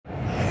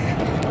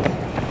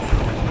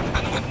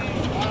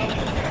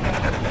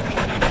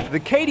The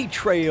Katy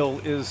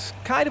Trail is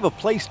kind of a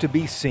place to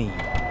be seen.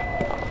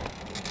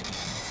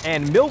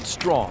 And Milt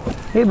Strong.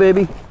 Hey,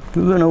 baby,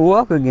 we're gonna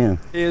walk again.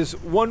 Is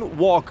one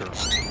walker.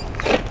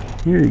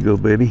 Here you go,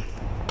 baby.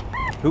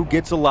 Who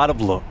gets a lot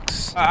of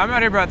looks. I'm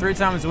out here about 3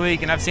 times a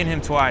week, and I've seen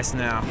him twice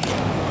now.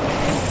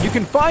 You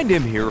can find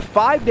him here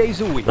 5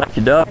 days a week. Like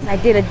your dog. I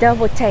did a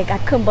double take. I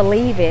couldn't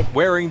believe it.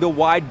 Wearing the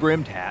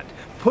wide-brimmed hat,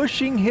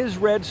 pushing his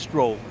red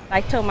stroller.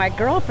 I told my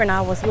girlfriend,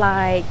 I was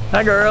like,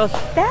 Hi, girls.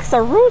 that's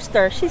a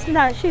rooster. She's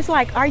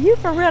like, are you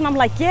for real? And I'm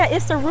like, yeah,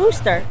 it's a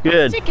rooster.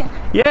 Good. Chicken.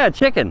 Yeah,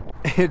 chicken.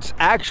 It's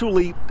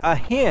actually a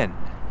hen.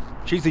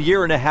 She's 1.5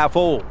 years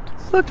old.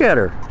 Look at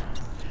her.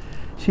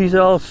 She's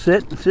all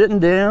sitting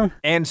down.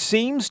 And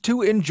seems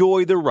to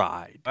enjoy the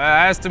ride.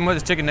 I asked him what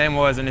his chicken name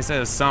was, and he said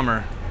it was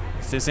Summer.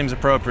 It seems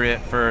appropriate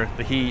for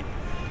the heat.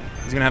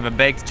 He's gonna have a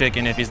baked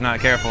chicken if he's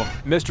not careful.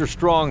 Mr.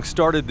 Strong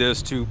started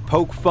this to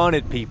poke fun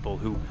at people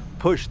who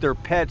push their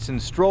pets in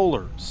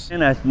strollers.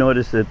 And I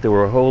noticed that there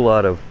were a whole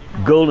lot of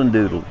golden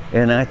doodle.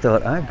 And I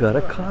thought, I've got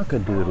a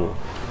cockadoodle.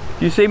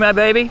 You see my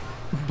baby?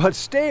 But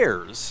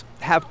stares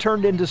have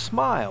turned into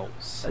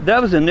smiles.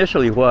 That was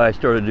initially why I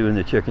started doing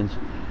the chickens.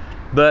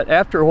 But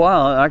after a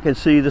while, I could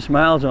see the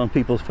smiles on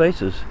people's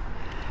faces.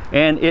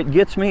 And it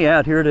gets me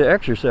out here to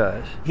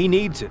exercise. He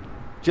needs it.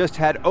 Just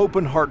had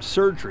open heart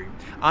surgery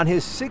on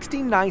his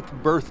 69th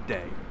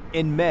birthday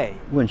in May.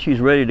 When she's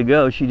ready to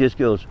go, she just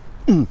goes,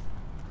 and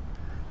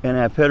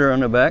I pet her on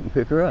the back and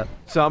pick her up.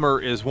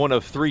 Summer is one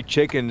of 3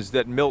 chickens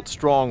that Milt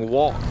Strong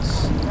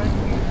walks.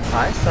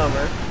 Hi,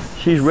 Summer.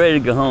 She's ready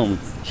to go home.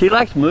 She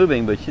likes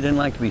moving, but she didn't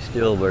like to be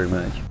still very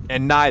much.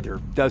 And neither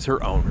does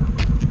her owner.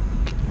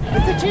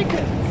 It's a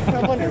chicken.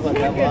 I wondered what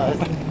that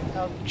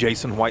was.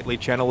 Jason Whiteley,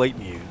 Channel 8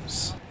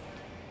 News.